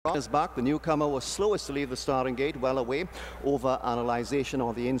Is back. The newcomer was slowest to leave the starting gate, well away. Over analyzation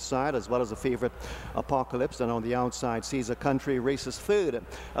on the inside, as well as the favourite Apocalypse, and on the outside Caesar Country races third.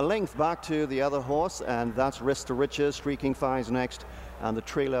 A length back to the other horse, and that's Risk to Riches. Streaking Fire's next, and the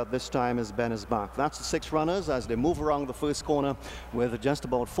trailer this time is Ben is back. That's the 6 runners as they move around the first corner with just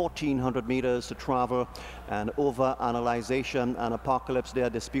about 1,400 meters to travel, and over analyzation and Apocalypse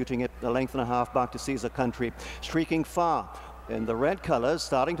there disputing it. A length and a half back to Caesar Country. Streaking Fire in the red colors,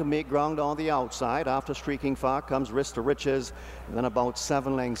 starting to make ground on the outside. After Streaking Far comes Risk to Riches, and then about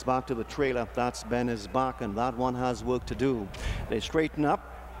 7 lengths back to the trailer. That's Ben is back, and that one has work to do. They straighten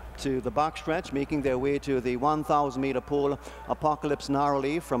up to the backstretch, making their way to the 1,000-meter pole. Apocalypse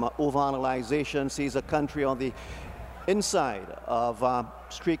narrowly from overanalyzation. Caesar Country on the inside of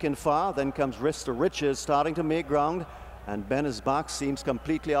Streaking Far. Then comes Risk to Riches, starting to make ground. And Ben is back seems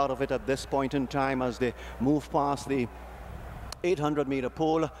completely out of it at this point in time as they move past the 800-meter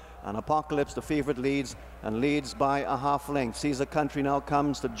pole, and Apocalypse, the favorite, leads by a half length. Caesar Country now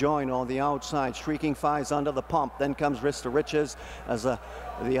comes to join on the outside. Streaking Fire is under the pump. Then comes Risk to Riches as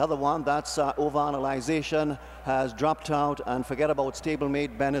the other one, that's overanalyzation, has dropped out, and forget about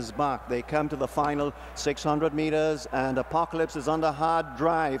stablemate. Ben is back. They come to the final 600 meters, and Apocalypse is under hard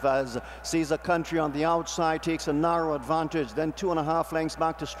drive as Caesar Country on the outside takes a narrow advantage. Then 2.5 lengths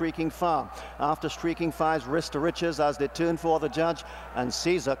back to Streaking Fire. After Streaking Fire's Risk to Riches as they turn for the judge, and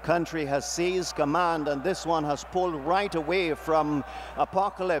Caesar Country has seized command, and this one has pulled right away from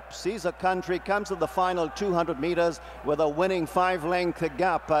Apocalypse. Caesar Country comes to the final 200 meters with a winning 5-length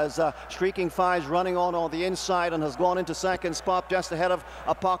gap as Streaking Fire is running on the inside and has gone into second spot just ahead of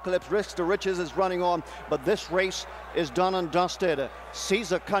Apocalypse. Risk to Riches is running on, but this race is done and dusted.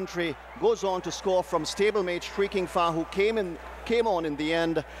 Caesar Country goes on to score from stablemate Streaking Fire, who came on in the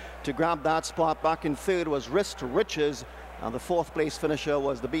end to grab that spot. Back in third was Risk to Riches, and the 4th place finisher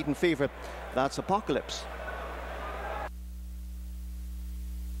was the beaten favorite. That's Apocalypse.